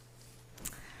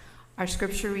Our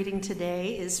scripture reading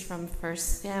today is from 1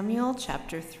 Samuel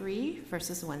chapter 3,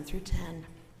 verses 1 through 10.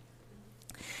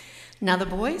 Now the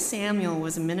boy Samuel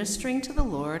was ministering to the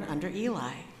Lord under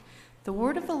Eli. The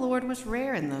word of the Lord was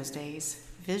rare in those days.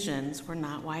 Visions were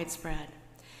not widespread.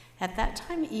 At that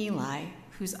time Eli,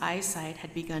 whose eyesight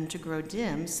had begun to grow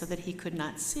dim so that he could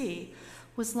not see,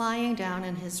 was lying down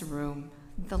in his room.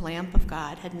 The lamp of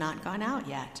God had not gone out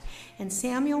yet, and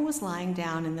Samuel was lying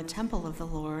down in the temple of the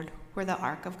Lord, where the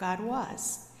ark of God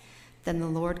was. Then the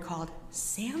Lord called,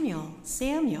 "Samuel,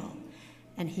 Samuel."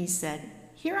 And he said,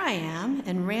 "Here I am,"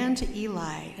 and ran to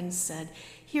Eli and said,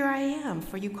 "Here I am,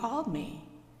 for you called me."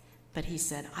 But he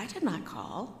said, "I did not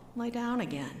call. Lie down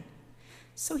again."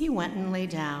 So he went and lay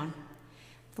down.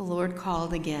 The Lord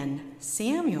called again,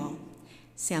 "Samuel."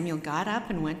 Samuel got up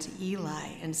and went to Eli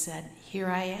and said, "Here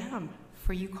I am,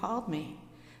 for you called me."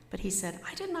 But he said,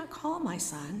 "I did not call, my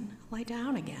son. Lie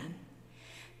down again."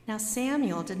 Now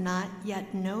Samuel did not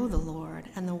yet know the Lord,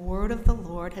 and the word of the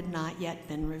Lord had not yet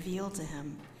been revealed to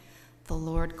him. The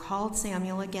Lord called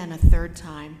Samuel again a third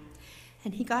time,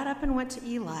 and he got up and went to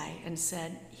Eli and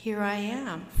said, "Here I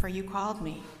am, for you called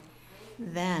me."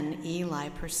 Then Eli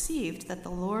perceived that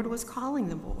the Lord was calling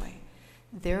the boy.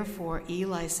 Therefore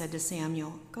Eli said to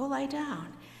Samuel, "Go lie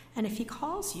down, and if he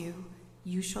calls you,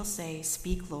 you shall say,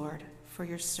 'Speak, Lord, for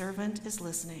your servant is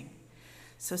listening.'"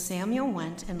 So Samuel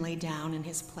went and lay down in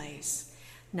his place.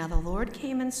 Now the Lord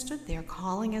came and stood there,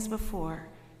 calling as before,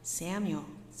 "Samuel,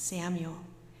 Samuel."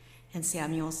 And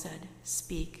Samuel said,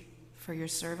 "Speak, for your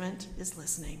servant is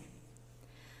listening."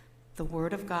 The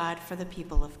word of God for the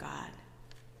people of God.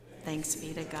 Thanks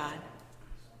be to God.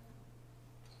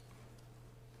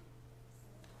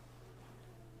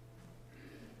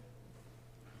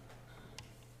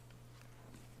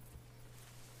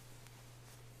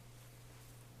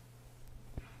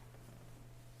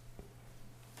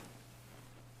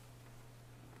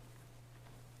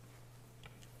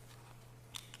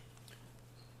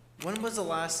 When was the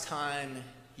last time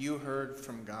you heard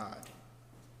from God?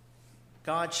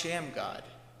 God Shamgod.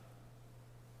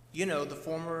 You know, the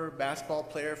former basketball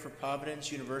player for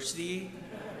Providence University,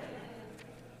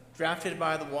 drafted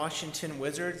by the Washington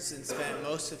Wizards and spent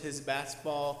most of his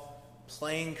basketball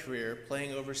playing career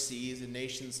playing overseas in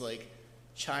nations like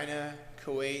China,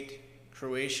 Kuwait,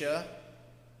 Croatia.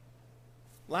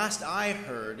 Last I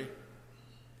heard,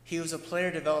 he was a player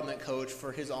development coach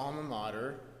for his alma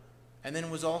mater, and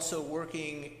then was also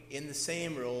working in the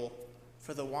same role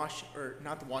for the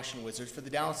Washington Wizards, for the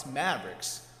Dallas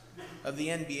Mavericks of the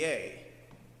NBA.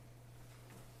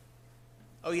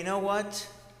 Oh, you know what?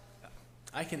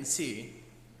 I can see.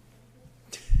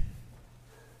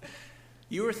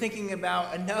 You were thinking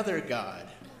about another God,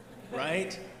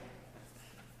 right?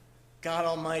 God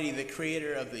Almighty, the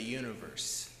creator of the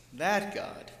universe. That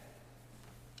God.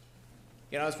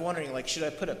 You know, I was wondering, should I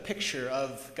put a picture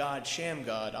of God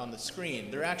Shamgod on the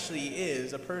screen? There actually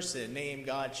is a person named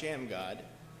God Shamgod.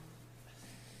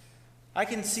 I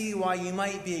can see why you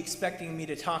might be expecting me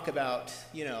to talk about,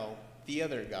 the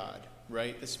other God,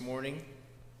 right, this morning.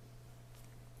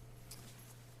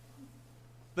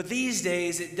 But these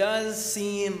days, it does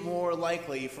seem more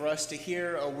likely for us to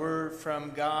hear a word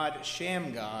from God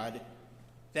Shamgod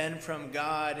than from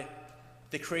God,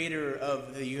 the creator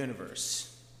of the universe.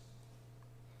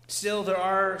 Still, there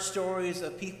are stories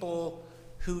of people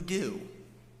who do.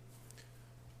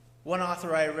 One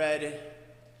author I read,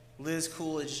 Liz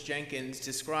Coolidge Jenkins,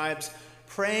 describes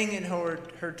praying in her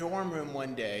dorm room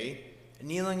one day,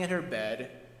 kneeling at her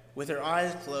bed, with her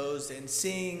eyes closed, and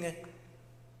seeing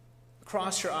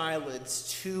across her eyelids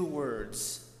 2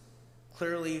 words,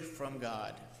 clearly from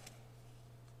God.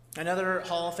 Another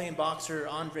Hall of Fame boxer,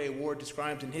 Andre Ward,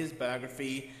 describes in his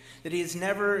biography that he has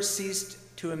never ceased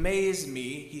to amaze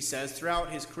me, he says,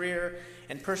 throughout his career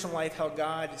and personal life, how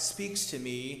God speaks to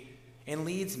me and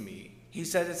leads me. He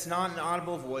says it's not an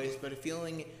audible voice, but a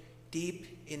feeling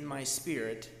deep in my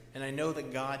spirit, and I know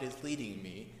that God is leading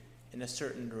me in a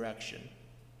certain direction.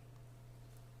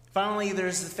 Finally,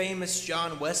 there's the famous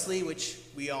John Wesley, which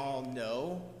we all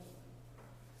know.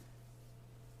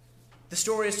 The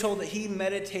story is told that he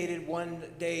meditated one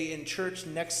day in church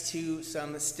next to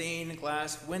some stained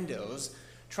glass windows,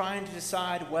 trying to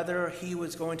decide whether he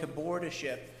was going to board a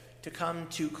ship to come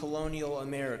to colonial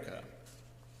America.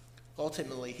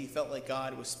 Ultimately, he felt like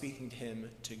God was speaking to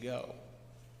him to go.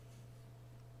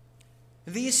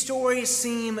 These stories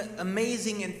seem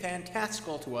amazing and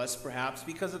fantastical to us, perhaps,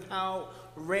 because of how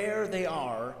rare they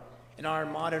are in our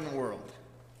modern world.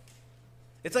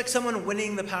 It's like someone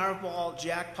winning the Powerball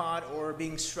jackpot or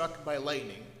being struck by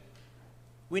lightning.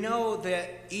 We know that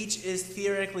each is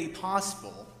theoretically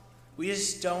possible. We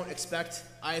just don't expect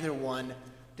either one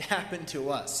to happen to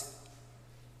us,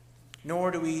 nor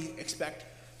do we expect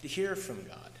to hear from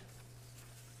God.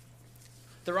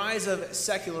 The rise of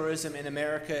secularism in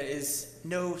America is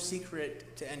no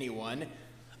secret to anyone.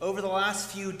 Over the last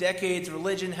few decades,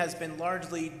 religion has been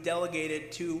largely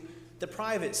delegated to the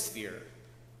private sphere,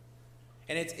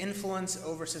 and its influence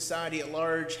over society at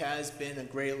large has been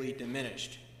greatly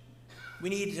diminished. We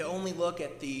need to only look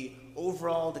at the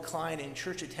overall decline in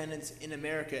church attendance in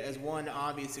America as one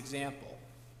obvious example.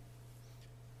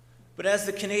 But as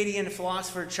the Canadian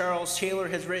philosopher Charles Taylor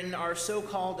has written, our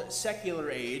so-called secular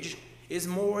age is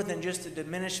more than just a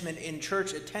diminishment in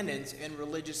church attendance and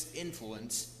religious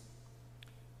influence.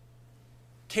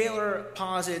 Taylor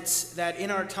posits that in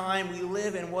our time we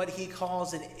live in what he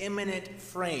calls an immanent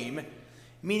frame,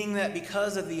 meaning that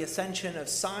because of the ascension of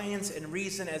science and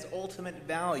reason as ultimate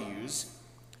values,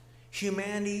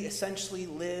 humanity essentially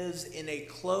lives in a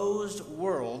closed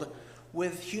world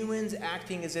with humans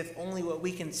acting as if only what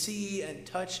we can see and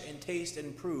touch and taste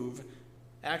and prove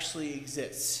actually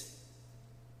exists.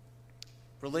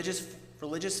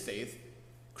 Religious faith,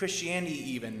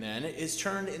 Christianity even then, is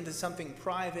turned into something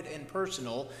private and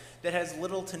personal that has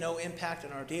little to no impact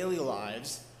on our daily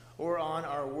lives or on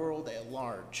our world at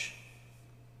large.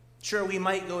 Sure, we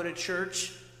might go to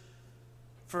church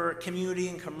for community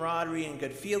and camaraderie and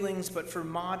good feelings, but for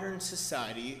modern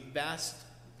society, vast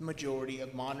majority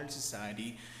of modern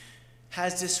society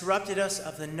has disrupted us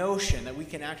of the notion that we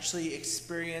can actually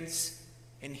experience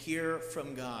and hear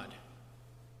from God.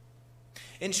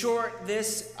 In short,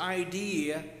 this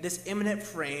idea, this immanent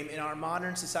frame in our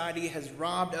modern society has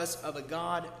robbed us of a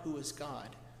God who is God,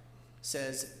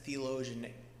 says theologian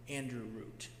Andrew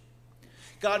Root.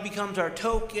 God becomes our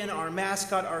token, our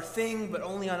mascot, our thing, but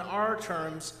only on our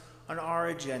terms, on our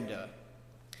agenda.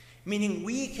 Meaning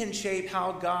we can shape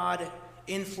how God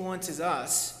influences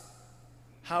us,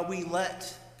 how we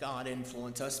let God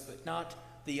influence us, but not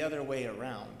the other way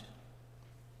around.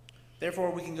 Therefore,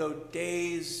 we can go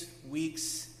days,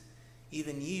 weeks,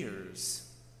 even years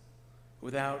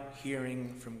without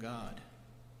hearing from God.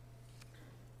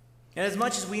 And as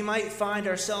much as we might find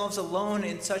ourselves alone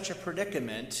in such a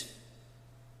predicament,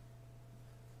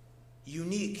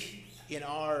 unique in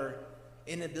our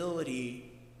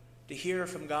inability to hear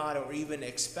from God or even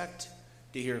expect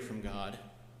to hear from God,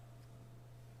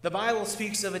 the Bible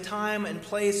speaks of a time and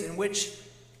place in which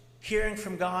hearing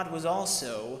from God was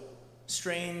also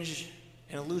strange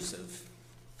and elusive.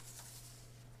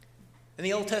 In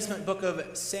the Old Testament book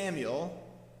of Samuel,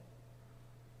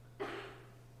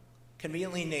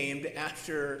 conveniently named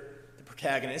after the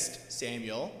protagonist,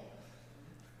 Samuel,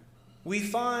 we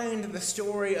find the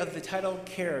story of the title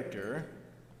character,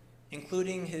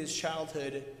 including his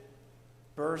childhood,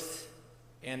 birth,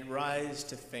 and rise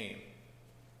to fame.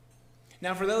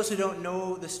 Now, for those who don't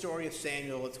know the story of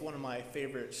Samuel, it's one of my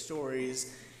favorite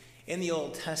stories in the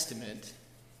Old Testament.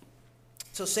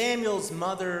 So Samuel's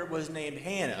mother was named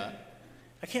Hannah.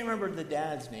 I can't remember the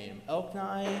dad's name.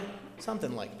 Elkanah?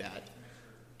 Something like that.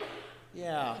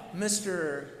 Yeah,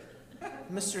 Mr.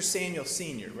 Samuel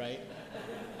Sr., right?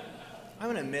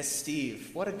 I'm going to miss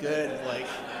Steve. What a good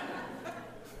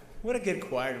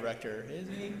choir director,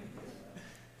 isn't he?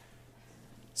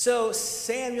 So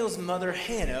Samuel's mother,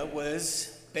 Hannah,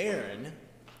 was barren,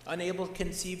 unable to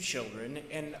conceive children,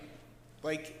 and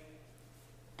like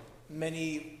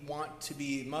many want to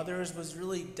be mothers, was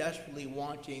really desperately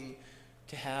wanting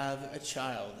to have a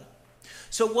child.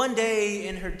 So one day,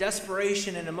 in her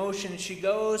desperation and emotion, she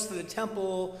goes to the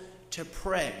temple to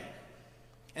pray.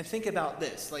 And think about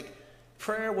this,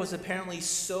 prayer was apparently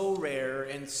so rare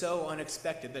and so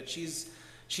unexpected that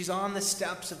she's on the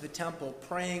steps of the temple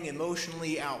praying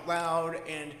emotionally out loud,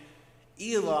 and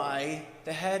Eli,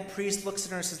 the head priest, looks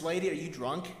at her and says, "Lady, are you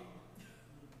drunk?"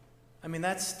 I mean,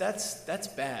 that's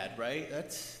bad, right?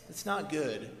 That's not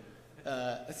good.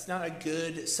 That's not a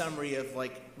good summary of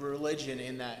religion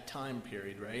in that time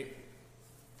period, right?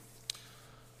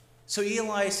 So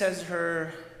Eli says to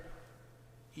her,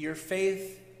 "Your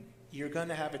faith, you're going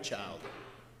to have a child."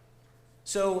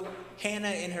 So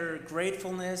Hannah, in her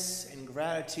gratefulness and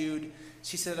gratitude,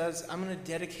 she says, "I'm going to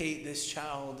dedicate this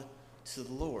child to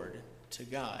the Lord, to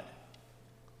God."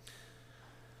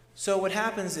 So what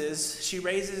happens is she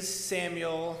raises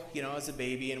Samuel, as a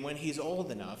baby, and when he's old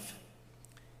enough,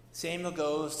 Samuel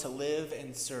goes to live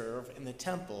and serve in the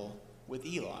temple with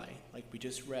Eli, like we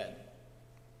just read.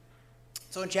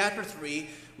 So in chapter 3,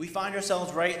 we find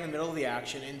ourselves right in the middle of the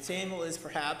action, and Samuel is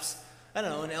perhaps, an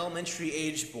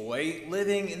elementary-age boy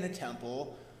living in the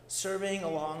temple, serving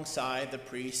alongside the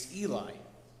priest Eli.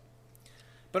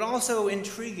 But also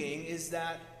intriguing is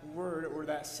that word or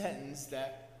that sentence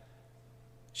that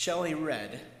Shelley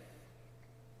read.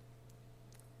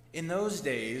 In those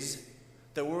days,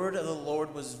 the word of the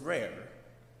Lord was rare.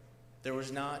 There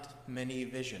was not many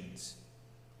visions.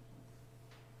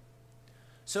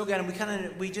 So again,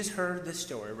 we just heard this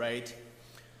story, right?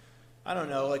 I don't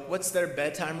know, like what's their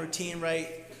bedtime routine,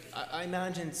 right? I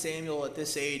imagine Samuel at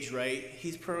this age, right?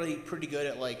 He's pretty good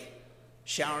at like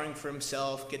showering for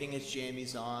himself, getting his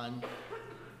jammies on.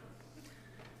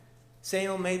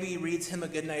 Samuel maybe reads him a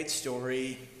good night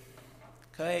story.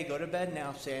 Okay, go to bed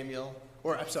now, Samuel.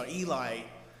 Or, I'm sorry, Eli. I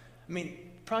mean,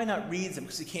 probably not reads him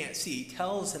because he can't see. He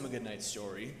tells him a good night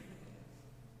story.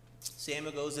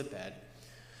 Samuel goes to bed.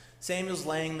 Samuel's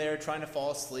laying there trying to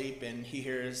fall asleep, and he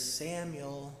hears,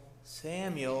 Samuel,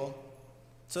 Samuel.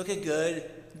 So like a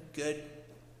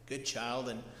good child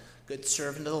and good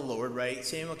servant of the Lord, right?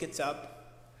 Samuel gets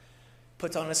up,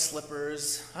 puts on his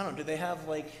slippers. I don't know, do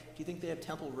you think they have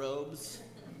temple robes?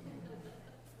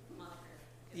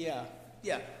 Yeah.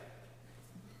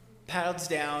 Paddles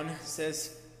down,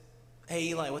 says, hey,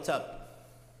 Eli, what's up?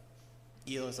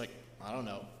 Eli's like, I don't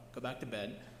know. Go back to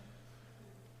bed.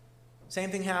 Same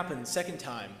thing happens, second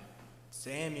time.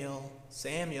 Samuel.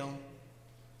 Same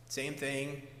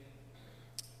thing.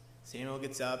 Samuel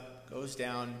gets up, goes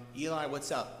down. Eli,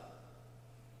 what's up?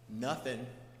 Nothing.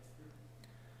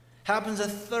 Happens a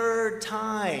third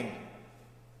time.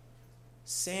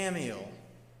 Samuel,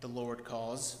 the Lord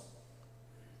calls.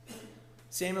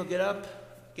 Samuel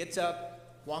gets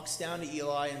up, walks down to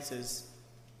Eli and says,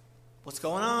 what's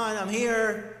going on? I'm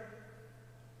here.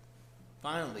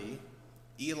 Finally,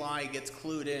 Eli gets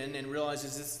clued in and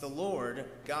realizes it's the Lord,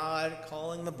 God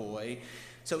calling the boy.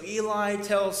 So Eli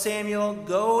tells Samuel,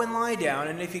 go and lie down,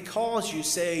 and if he calls you,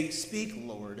 say, speak,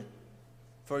 Lord,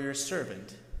 for your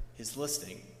servant is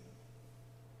listening.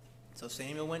 So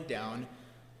Samuel went down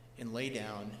and lay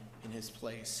down in his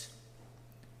place.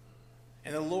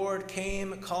 And the Lord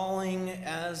came calling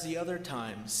as the other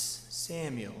times,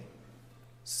 Samuel,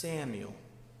 Samuel.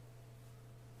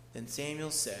 Then Samuel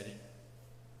said,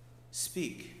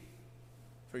 speak,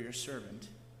 for your servant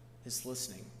is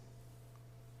listening.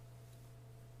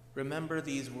 Remember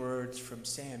these words from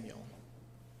Samuel.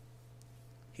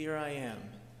 Here I am.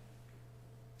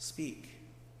 Speak,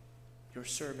 your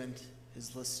servant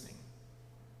is listening.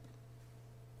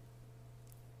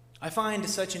 I find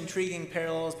such intriguing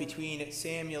parallels between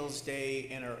Samuel's day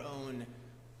and our own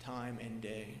time and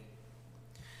day.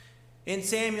 In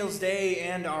Samuel's day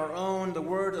and our own, the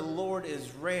word of the Lord is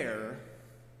rare.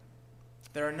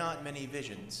 There are not many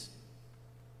visions.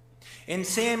 In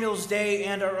Samuel's day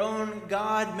and our own,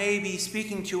 God may be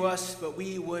speaking to us, but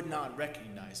we would not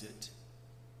recognize it.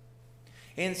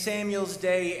 In Samuel's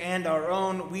day and our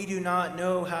own, we do not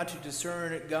know how to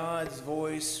discern God's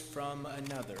voice from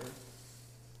another.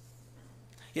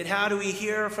 Yet how do we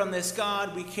hear from this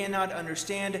God we cannot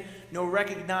understand, nor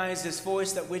recognize this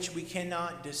voice that which we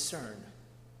cannot discern?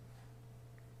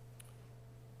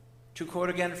 To quote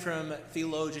again from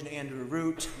theologian Andrew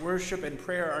Root, worship and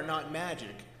prayer are not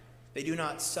magic. They do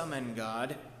not summon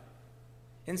God.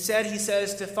 Instead, he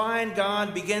says, to find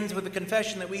God begins with the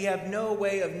confession that we have no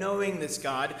way of knowing this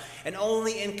God, and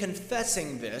only in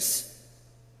confessing this,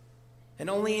 and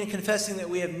only in confessing that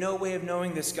we have no way of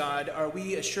knowing this God, are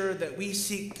we assured that we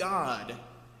seek God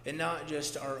and not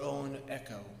just our own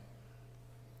echo.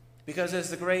 Because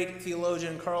as the great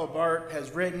theologian Karl Barth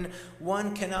has written,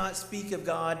 one cannot speak of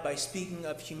God by speaking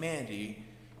of humanity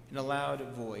in a loud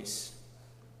voice.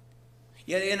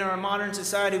 Yet in our modern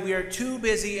society, we are too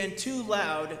busy and too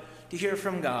loud to hear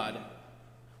from God.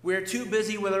 We are too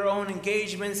busy with our own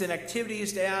engagements and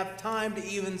activities to have time to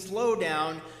even slow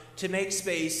down to make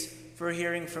space for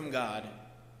hearing from God.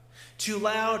 Too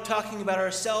loud talking about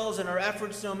ourselves and our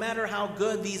efforts, no matter how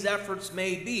good these efforts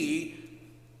may be.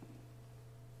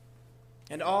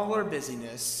 And all our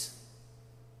busyness,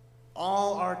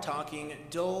 all our talking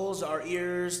dulls our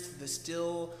ears to the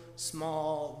still,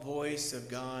 small voice of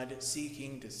God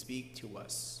seeking to speak to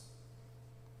us.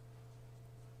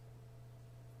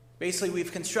 Basically,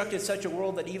 we've constructed such a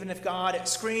world that even if God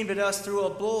screamed at us through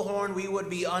a bullhorn, we would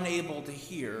be unable to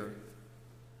hear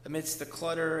amidst the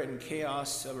clutter and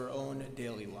chaos of our own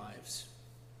daily lives.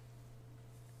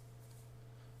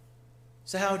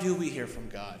 So how do we hear from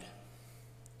God?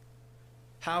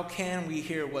 How can we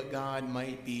hear what God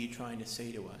might be trying to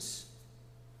say to us?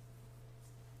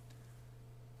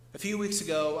 A few weeks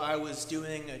ago, I was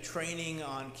doing a training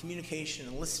on communication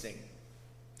and listening.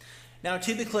 Now,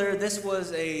 to be clear, this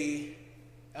was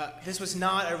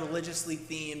not a religiously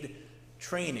themed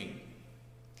training.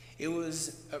 It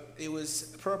was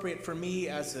appropriate for me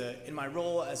in my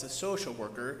role as a social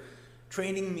worker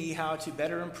training me how to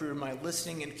better improve my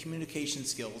listening and communication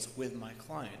skills with my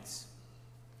clients.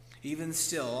 Even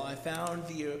still, I found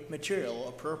the material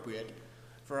appropriate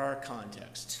for our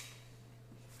context.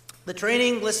 The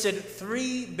training listed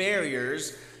 3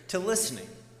 barriers to listening: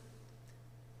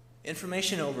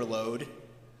 information overload,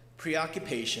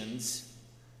 preoccupations,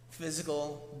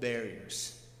 physical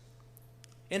barriers.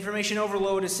 Information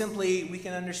overload is simply, we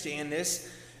can understand this,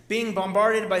 being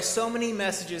bombarded by so many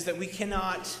messages that we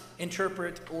cannot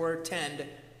interpret or attend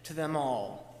to them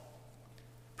all.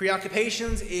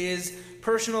 Preoccupations is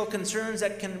personal concerns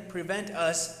that can prevent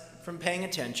us from paying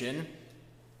attention,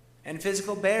 and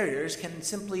physical barriers can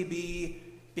simply be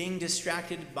being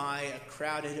distracted by a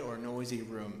crowded or noisy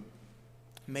room,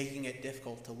 making it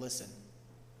difficult to listen.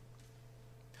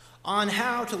 On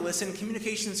how to listen,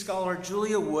 communication scholar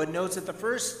Julia Wood notes that the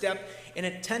first step in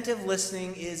attentive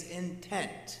listening is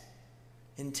intent.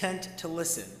 Intent to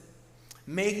listen,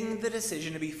 making the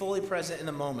decision to be fully present in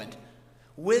the moment.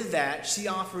 With that, she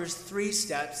offers 3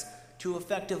 steps to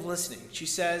effective listening. She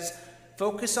says,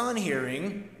 focus on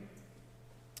hearing,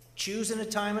 choose a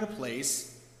time and a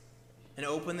place, and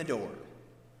open the door.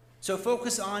 So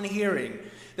focus on hearing.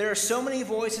 There are so many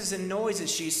voices and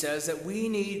noises, she says, that we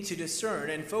need to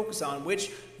discern and focus on which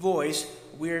voice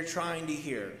we're trying to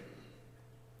hear.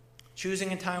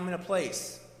 Choosing a time and a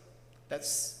place.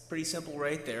 That's pretty simple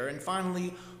right there. And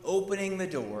finally, opening the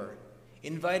door,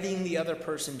 inviting the other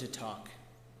person to talk.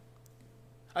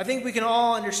 I think we can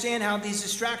all understand how these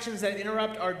distractions that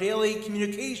interrupt our daily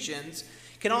communications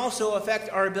can also affect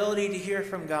our ability to hear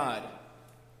from God.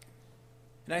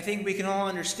 And I think we can all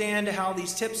understand how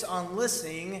these tips on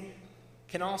listening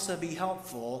can also be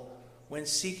helpful when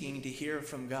seeking to hear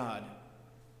from God.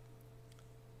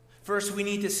 First, we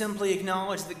need to simply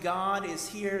acknowledge that God is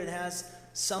here and has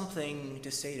something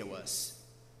to say to us.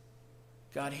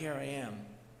 God, here I am.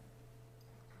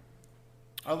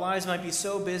 Our lives might be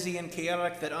so busy and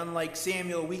chaotic that, unlike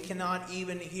Samuel, we cannot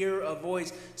even hear a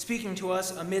voice speaking to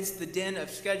us amidst the din of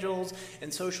schedules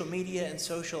and social media and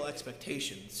social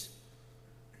expectations.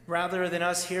 Rather than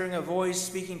us hearing a voice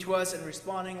speaking to us and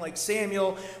responding like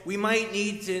Samuel, we might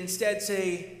need to instead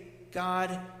say,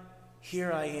 God,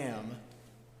 here I am,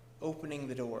 opening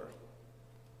the door.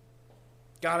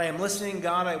 God, I am listening.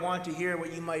 God, I want to hear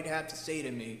what you might have to say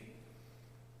to me.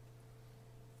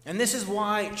 And this is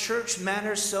why church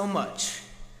matters so much.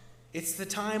 It's the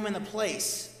time and the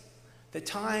place. The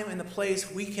time and the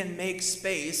place we can make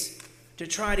space to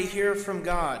try to hear from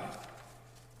God.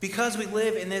 Because we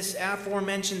live in this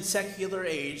aforementioned secular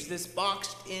age, this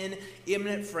boxed-in,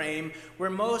 immanent frame, where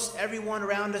most everyone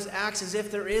around us acts as if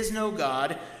there is no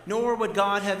God, nor would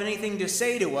God have anything to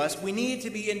say to us, we need to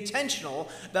be intentional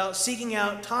about seeking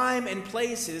out time and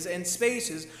places and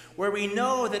spaces where we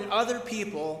know that other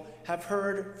people have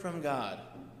heard from God.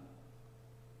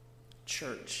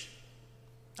 Church.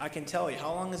 I can tell you,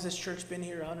 how long has this church been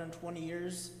here? 120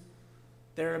 years?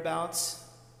 Thereabouts?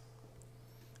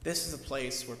 This is a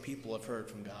place where people have heard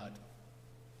from God.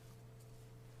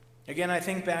 Again, I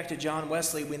think back to John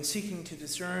Wesley. When seeking to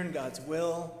discern God's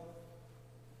will,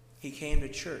 he came to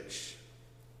church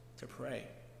to pray.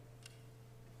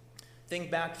 Think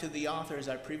back to the authors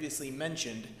I previously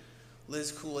mentioned,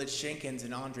 Liz Coolidge Jenkins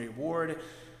and Andre Ward.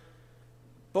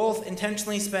 Both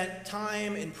intentionally spent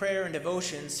time in prayer and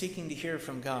devotion seeking to hear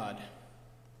from God.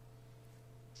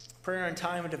 Prayer and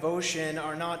time of devotion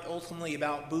are not ultimately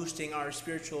about boosting our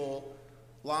spiritual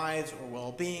lives or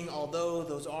well-being, although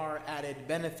those are added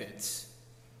benefits.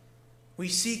 We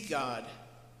seek God.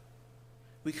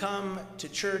 We come to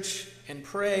church and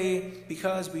pray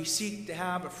because we seek to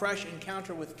have a fresh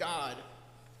encounter with God,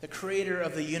 the creator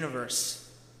of the universe.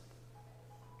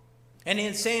 And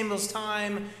in Samuel's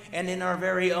time and in our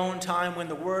very own time, when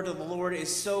the word of the Lord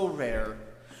is so rare,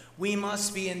 we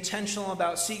must be intentional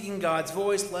about seeking God's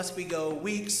voice, lest we go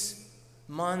weeks,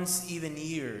 months, even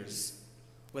years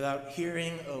without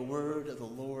hearing a word of the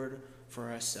Lord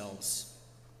for ourselves.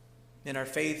 And our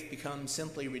faith becomes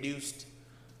simply reduced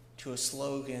to a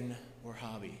slogan or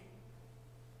hobby.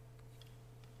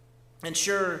 And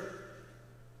sure,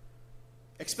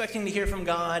 expecting to hear from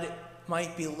God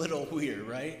might be a little weird,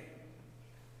 right?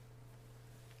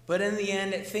 But in the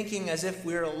end, thinking as if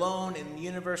we're alone in the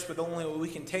universe with only what we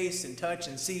can taste and touch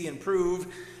and see and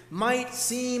prove might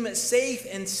seem safe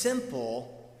and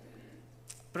simple,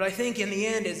 but I think in the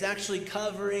end it's actually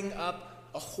covering up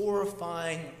a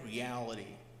horrifying reality.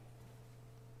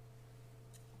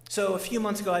 So a few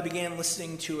months ago, I began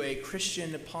listening to a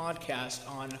Christian podcast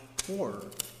on horror.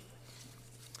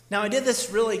 Now, I did this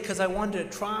really because I wanted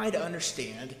to try to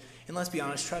understand, and let's be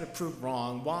honest, try to prove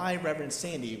wrong, why Reverend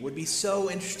Sandy would be so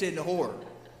interested in horror.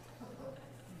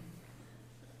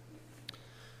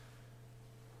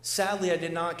 Sadly, I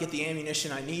did not get the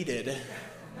ammunition I needed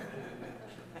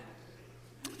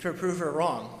to prove her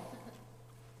wrong.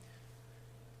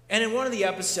 And in one of the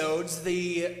episodes,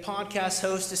 the podcast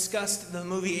host discussed the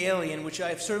movie Alien, which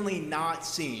I've certainly not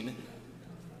seen.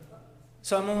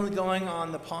 So I'm only going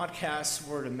on the podcast's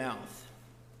word of mouth.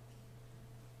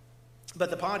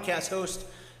 But the podcast host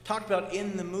talked about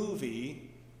in the movie,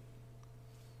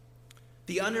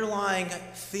 the underlying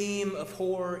theme of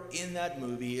horror in that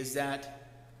movie is that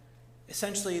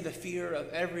essentially the fear of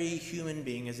every human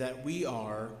being is that we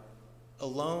are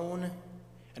alone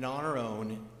and on our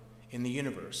own in the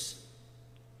universe.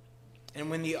 And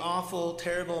when the awful,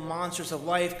 terrible monsters of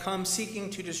life come seeking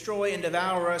to destroy and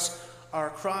devour us, our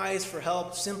cries for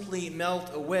help simply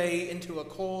melt away into a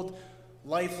cold,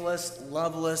 lifeless,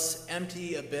 loveless,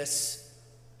 empty abyss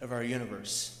of our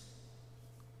universe.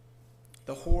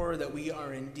 The horror that we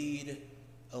are indeed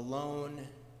alone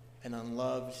and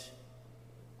unloved.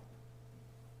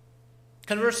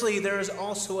 Conversely, there is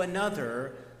also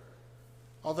another,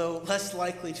 although less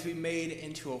likely to be made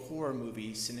into a horror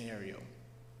movie scenario.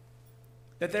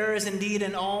 That there is indeed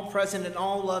an all-present and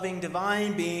all-loving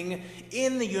divine being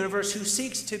in the universe who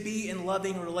seeks to be in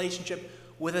loving relationship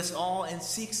with us all and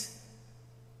seeks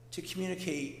to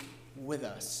communicate with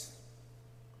us.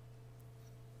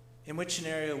 In which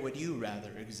scenario would you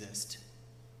rather exist?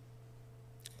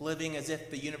 Living as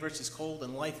if the universe is cold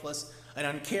and lifeless and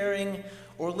uncaring,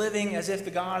 or living as if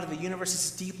the God of the universe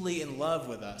is deeply in love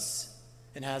with us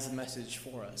and has a message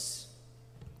for us?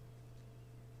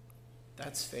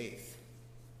 That's faith.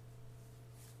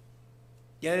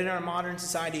 Yet in our modern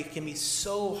society, it can be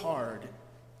so hard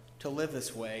to live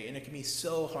this way, and it can be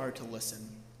so hard to listen.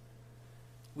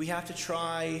 We have to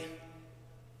try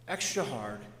extra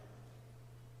hard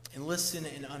and listen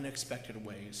in unexpected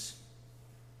ways.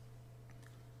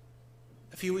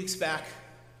 A few weeks back,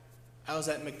 I was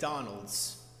at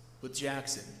McDonald's with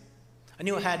Jackson. I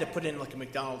knew I had to put in like a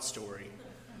McDonald's story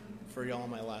for y'all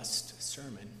in my last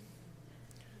sermon.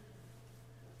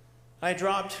 I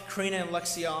dropped Karina and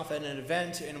Lexi off at an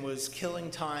event and was killing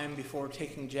time before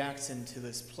taking Jackson to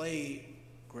this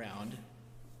playground.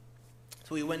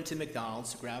 So we went to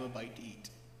McDonald's to grab a bite to eat.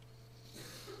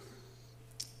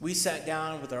 We sat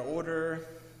down with our order,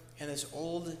 and this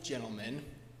old gentleman,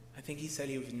 I think he said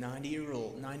he was 90 years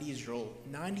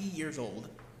old,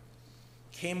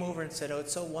 came over and said, "Oh,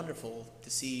 it's so wonderful to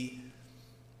see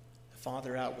a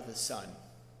father out with his son."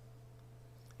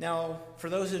 Now, for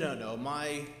those who don't know,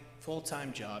 my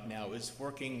full-time job now is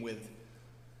working with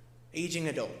aging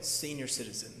adults, senior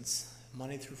citizens,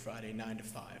 Monday through Friday, 9 to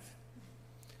 5.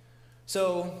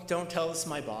 So don't tell this to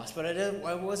my boss, but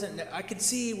I could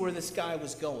see where this guy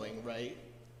was going, right?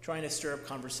 Trying to stir up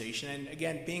conversation. And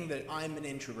again, being that I'm an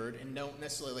introvert and don't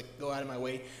necessarily go out of my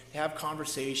way to have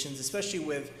conversations, especially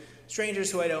with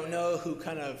strangers who I don't know, who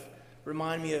kind of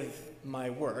remind me of my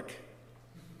work,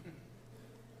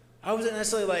 I wasn't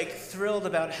necessarily thrilled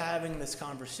about having this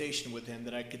conversation with him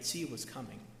that I could see was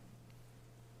coming.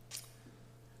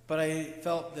 But I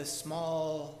felt this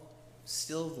small,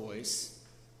 still voice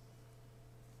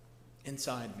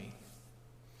inside me.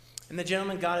 And the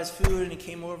gentleman got his food and he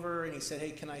came over and he said,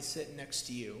 "Hey, can I sit next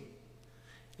to you?"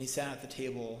 And he sat at the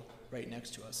table right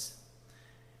next to us.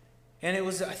 And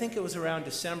I think it was around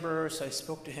December, so I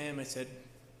spoke to him. I said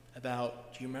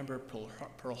about, "Do you remember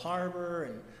Pearl Harbor?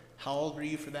 And how old were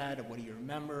you for that? And what do you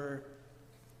remember?"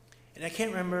 And I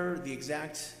can't remember the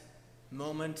exact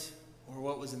moment or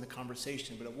what was in the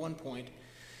conversation, but at one point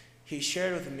he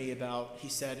shared with me he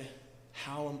said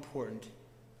how important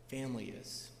family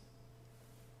is.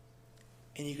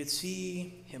 And you could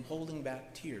see him holding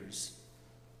back tears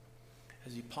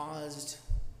as he paused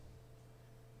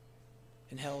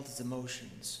and held his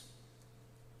emotions.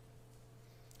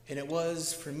 And it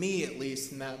was, for me at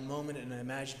least, in that moment, and I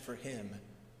imagine for him,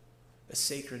 a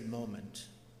sacred moment.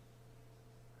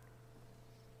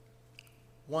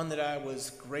 One that I was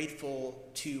grateful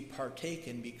to partake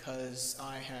in because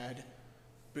I had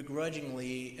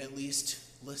begrudgingly at least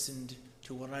listened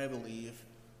to what I believe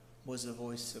was the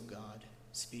voice of God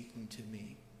speaking to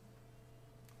me.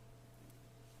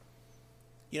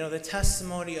 You know, the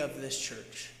testimony of this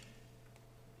church,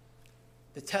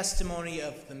 the testimony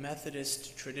of the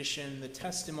Methodist tradition, the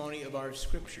testimony of our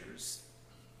scriptures,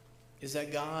 is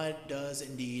that God does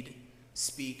indeed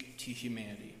speak to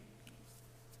humanity.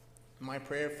 My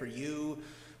prayer for you,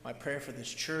 my prayer for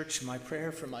this church, my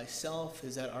prayer for myself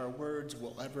is that our words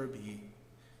will ever be,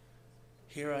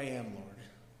 "Here I am, Lord.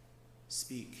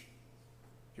 Speak.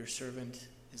 Your servant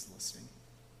is listening."